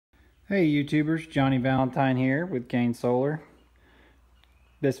Hey YouTubers, Johnny Valentine here with Gain Solar.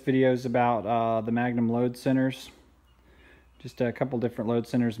 This video is about the Magnum load centers. Just a couple different load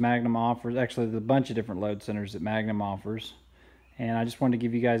centers Magnum offers. Actually, there's a bunch of different load centers that Magnum offers. And I just wanted to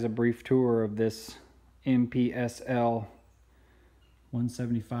give you guys a brief tour of this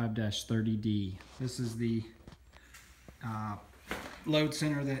MPSL175-30D. This is the load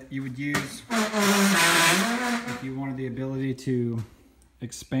center that you would use if you wanted the ability to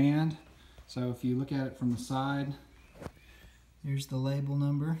expand. So if you look at it from the side, here's the label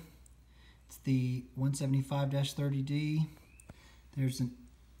number. It's the 175-30D. There's an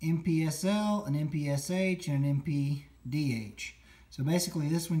MPSL, an MPSH, and an MPDH. So basically,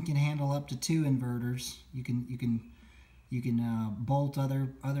 this one can handle up to 2 inverters. You can bolt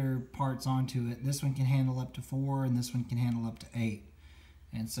other parts onto it. This one can handle up to 4, and this one can handle up to 8.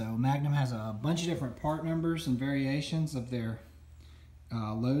 And so Magnum has a bunch of different part numbers and variations of their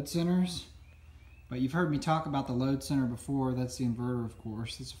load centers. But you've heard me talk about the load center before. That's the inverter, of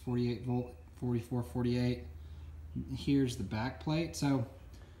course. It's a 48 volt, 44, 48. Here's the back plate. So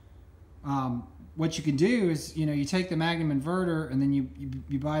what you can do is, you take the Magnum inverter and then you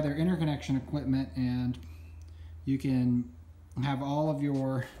buy their interconnection equipment, and you can have all of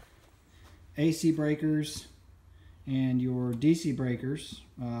your AC breakers and your DC breakers.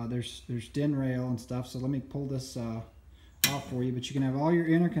 There's DIN rail and stuff. So let me pull this off for you. But you can have all your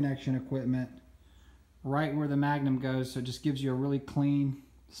interconnection equipment right where the Magnum goes, so it just gives you a really clean,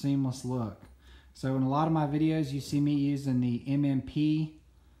 seamless look. So in a lot of my videos, you see me using the MMP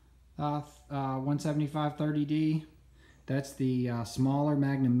 175-30D. That's the smaller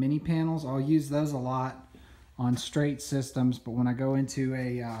Magnum mini panels. I'll use those a lot on straight systems, but when I go into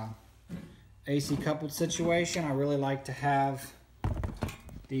a AC coupled situation, I really like to have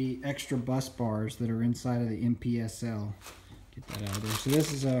the extra bus bars that are inside of the MPSL. Get that out of there. So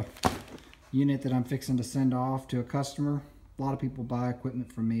this is a unit that I'm fixing to send off to a customer. A lot of people buy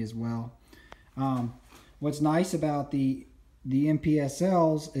equipment from me as well. What's nice about the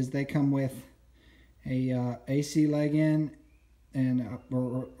MPSLs is they come with a AC leg in and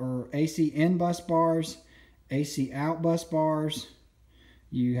or AC in bus bars, AC out bus bars.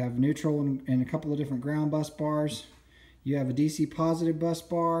 You have neutral and a couple of different ground bus bars. You have a DC positive bus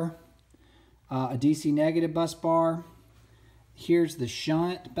bar, a DC negative bus bar. Here's the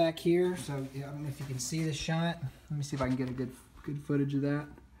shunt back here. So I don't know if you can see the shunt. Let me see if I can get a good footage of that.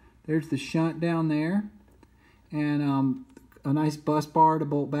 There's the shunt down there, and a nice bus bar to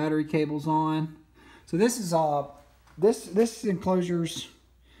bolt battery cables on. So this is this enclosure's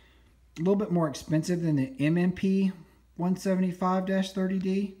a little bit more expensive than the MMP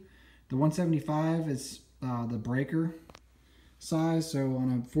 175-30D. The 175 is the breaker size. So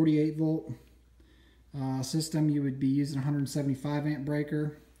on a 48 volt system, you would be using a 175 amp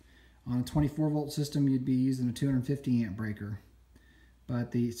breaker. On a 24 volt system, you'd be using a 250 amp breaker.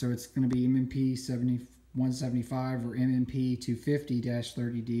 But so it's going to be MMP 175 or MMP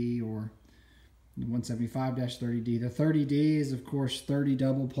 250-30D or 175-30D. The 30D is, of course, 30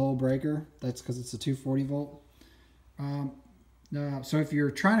 double pole breaker. That's because it's a 240 volt. So if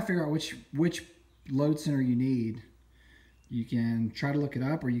you're trying to figure out which load center you need, you can try to look it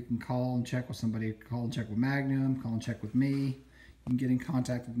up, or you can call and check with somebody. Call and check with Magnum, call and check with me. You can get in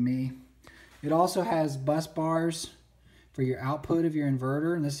contact with me. It also has bus bars for your output of your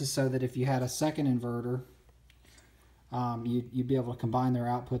inverter, and this is so that if you had a second inverter, you'd be able to combine their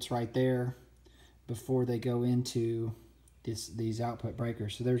outputs right there before they go into these output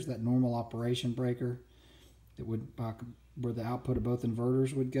breakers. So there's that normal operation breaker that would where the output of both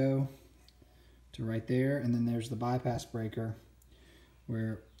inverters would go to right there, and then there's the bypass breaker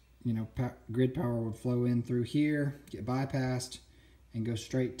where grid power would flow in through here, get bypassed, and go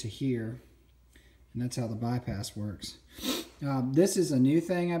straight to here, and that's how the bypass works. This is a new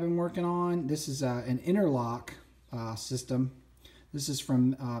thing I've been working on. This is an interlock system. This is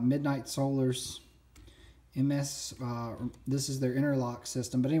from Midnite Solar's MS. This is their interlock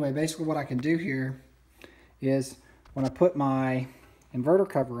system. But anyway, basically what I can do here is when I put my inverter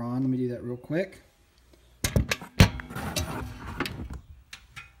cover on, let me do that real quick.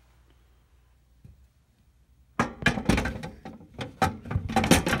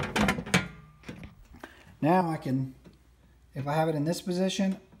 Now I can, if I have it in this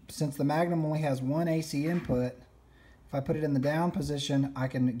position, since the Magnum only has one AC input, if I put it in the down position, I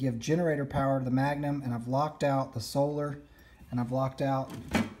can give generator power to the Magnum, and I've locked out the solar, and I've locked out,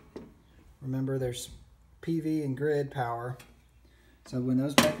 remember there's PV and grid power. So when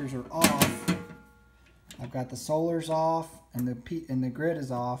those breakers are off, I've got the solars off and the grid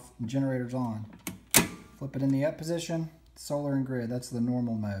is off and generator's on. Flip it in the up position, solar and grid, that's the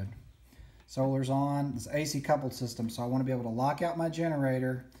normal mode. Solar's on. It's AC coupled system, so I want to be able to lock out my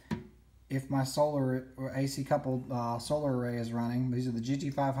generator if my solar or AC coupled solar array is running. These are the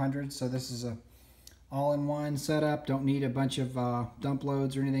GT500s, so this is a all-in-one setup. Don't need a bunch of dump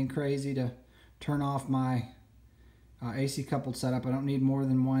loads or anything crazy to turn off my AC coupled setup. I don't need more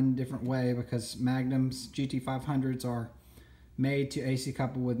than one different way because Magnum's GT500s are made to AC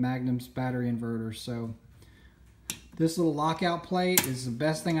couple with Magnum's battery inverters. So this little lockout plate is the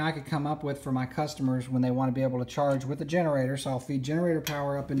best thing I could come up with for my customers when they want to be able to charge with the generator. So I'll feed generator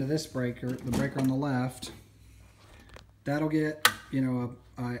power up into this breaker, the breaker on the left. That'll get, you know,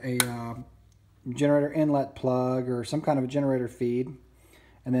 a generator inlet plug or some kind of a generator feed.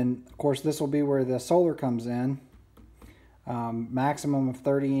 And then, of course, this will be where the solar comes in. Maximum of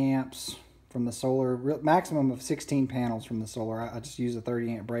 30 amps from the solar, maximum of 16 panels from the solar. I just use a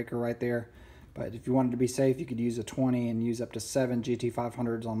 30 amp breaker right there. But if you wanted to be safe, you could use a 20 and use up to 7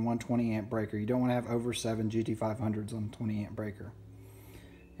 GT500s on one 20 amp breaker. You don't want to have over 7 GT500s on a 20 amp breaker.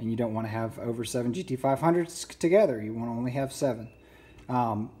 And you don't want to have over 7 GT500s together. You want to only have 7.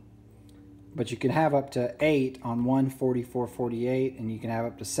 But you can have up to 8 on one 4448, and you can have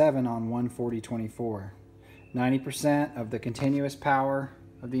up to 7 on one 4024. 90% of the continuous power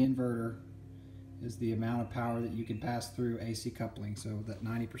of the inverter is the amount of power that you can pass through AC coupling. So that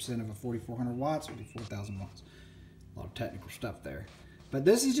 90% of a 4400 watts would be 4,000 watts. A lot of technical stuff there. But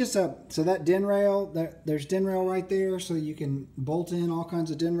this is just a, so that DIN rail, there's DIN rail right there, so you can bolt in all kinds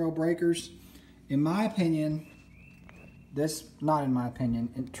of DIN rail breakers. In my opinion, not in my opinion,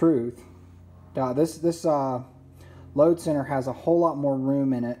 in truth, this load center has a whole lot more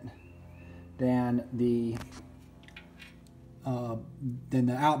room in it than the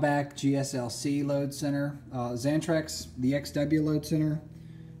Outback GSLC load center. Xantrex, the XW load center,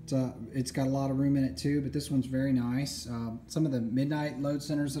 it's got a lot of room in it too, but this one's very nice. Some of the Midnite load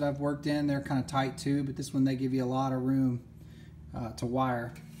centers that I've worked in, they're kind of tight too, but this one they give you a lot of room to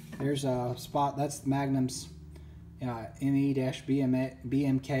wire. There's a spot, that's Magnum's ME-BMK.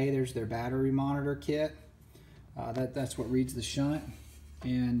 There's their battery monitor kit. That's what reads the shunt.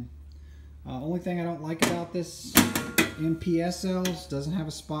 And only thing I don't like about this MPSL doesn't have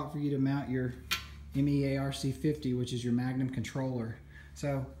a spot for you to mount your MEARC50, which is your Magnum controller.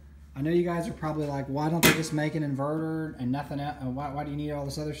 So I know you guys are probably like, why don't they just make an inverter and nothing else? Why do you need all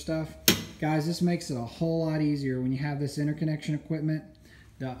this other stuff? Guys, this makes it a whole lot easier when you have this interconnection equipment.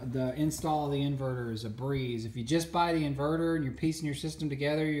 The install of the inverter is a breeze. If you just buy the inverter and you're piecing your system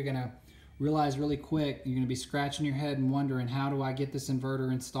together, you're gonna realize really quick, you're gonna be scratching your head and wondering, how do I get this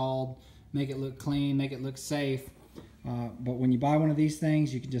inverter installed, make it look clean, make it look safe. But when you buy one of these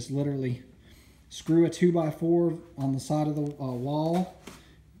things, you can just literally screw a 2x4 on the side of the wall,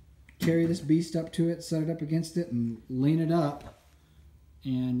 carry this beast up to it, set it up against it, and lean it up,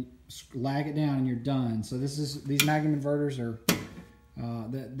 and lag it down, and you're done. So these Magnum inverters are,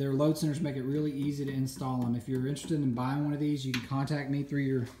 their load centers make it really easy to install them. If you're interested in buying one of these, you can contact me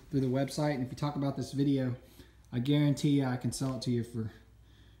through the website, and if you talk about this video, I guarantee you I can sell it to you for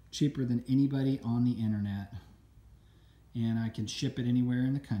cheaper than anybody on the internet, and I can ship it anywhere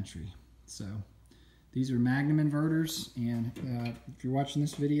in the country. So these are Magnum inverters, and if you're watching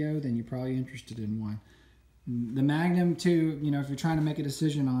this video, then you're probably interested in one. The Magnum too, you know, if you're trying to make a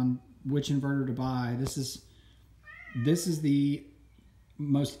decision on which inverter to buy, this is the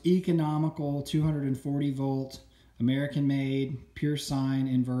most economical 240 volt American made pure sine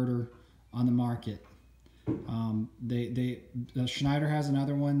inverter on the market. Schneider has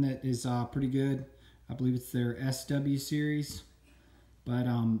another one that is pretty good. I believe it's their SW series, but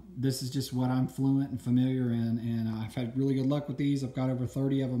this is just what I'm fluent and familiar in, and I've had really good luck with these. I've got over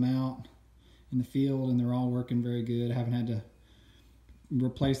 30 of them out in the field, and they're all working very good. I haven't had to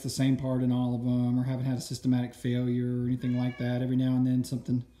replace the same part in all of them, or haven't had a systematic failure or anything like that. Every now and then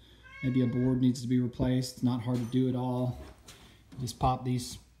something, maybe a board needs to be replaced. It's not hard to do at all. You just pop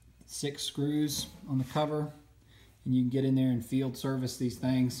these 6 screws on the cover, and you can get in there and field service these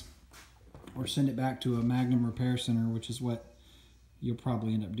things, or send it back to a Magnum repair center, which is what you'll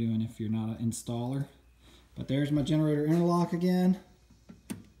probably end up doing if you're not an installer. But there's my generator interlock again.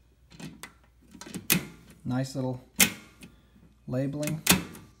 Nice little labeling.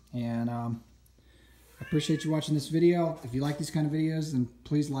 And I appreciate you watching this video. If you like these kind of videos, then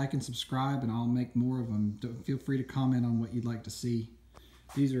please like and subscribe, and I'll make more of them. Feel free to comment on what you'd like to see.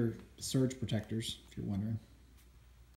 These are surge protectors, if you're wondering.